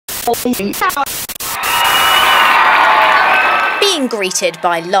Being greeted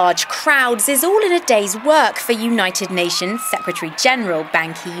by large crowds is all in a day's work for United Nations Secretary General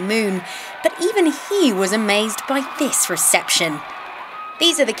Ban Ki-moon, but even he was amazed by this reception.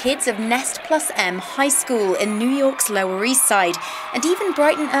 These are the kids of NEST+m High School in New York's Lower East Side, and even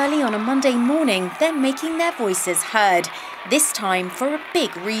bright and early on a Monday morning, they're making their voices heard, this time for a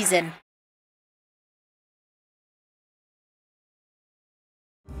big reason.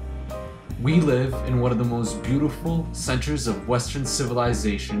 We live in one of the most beautiful centers of Western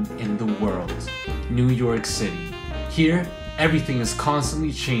civilization in the world, New York City. Here, everything is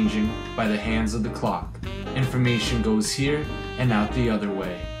constantly changing by the hands of the clock. Information goes here and out the other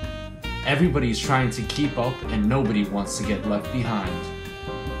way. Everybody's trying to keep up and nobody wants to get left behind.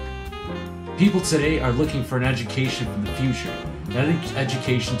 People today are looking for an education for the future, an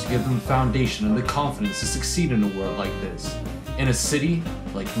education to give them the foundation and the confidence to succeed in a world like this, in a city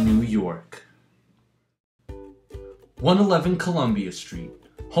like New York. 111 Columbia Street,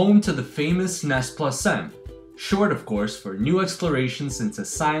 home to the famous NEST+m, short of course for New Explorations into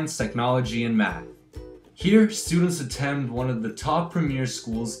Science, Technology, and Math. Here, students attend one of the top premier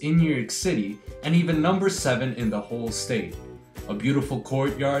schools in New York City and even number 7 in the whole state. A beautiful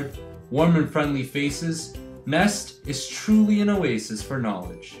courtyard, warm and friendly faces, NEST is truly an oasis for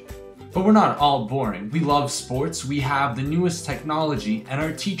knowledge. But we're not all boring. We love sports, we have the newest technology, and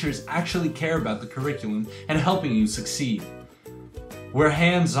our teachers actually care about the curriculum and helping you succeed. We're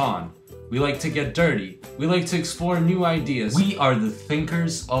hands-on. We like to get dirty. We like to explore new ideas. We are the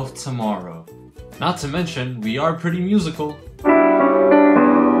thinkers of tomorrow. Not to mention, we are pretty musical.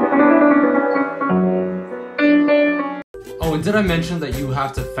 Oh, and did I mention that you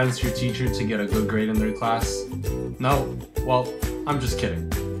have to fence your teacher to get a good grade in their class? No? Well, I'm just kidding.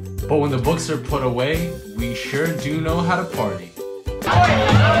 But when the books are put away, we sure do know how to party.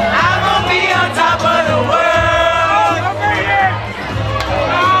 I'm gonna be on top of the world!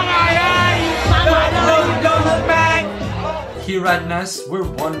 Don't look back! Here at NEST, we're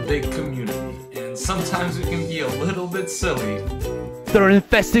one big community, and sometimes we can be a little bit silly. They're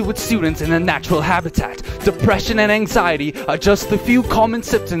infested with students in a natural habitat. Depression and anxiety are just the few common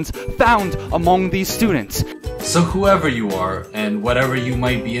symptoms found among these students. So whoever you are, and whatever you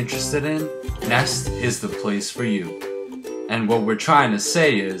might be interested in, NEST is the place for you. And what we're trying to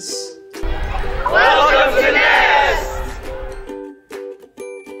say is...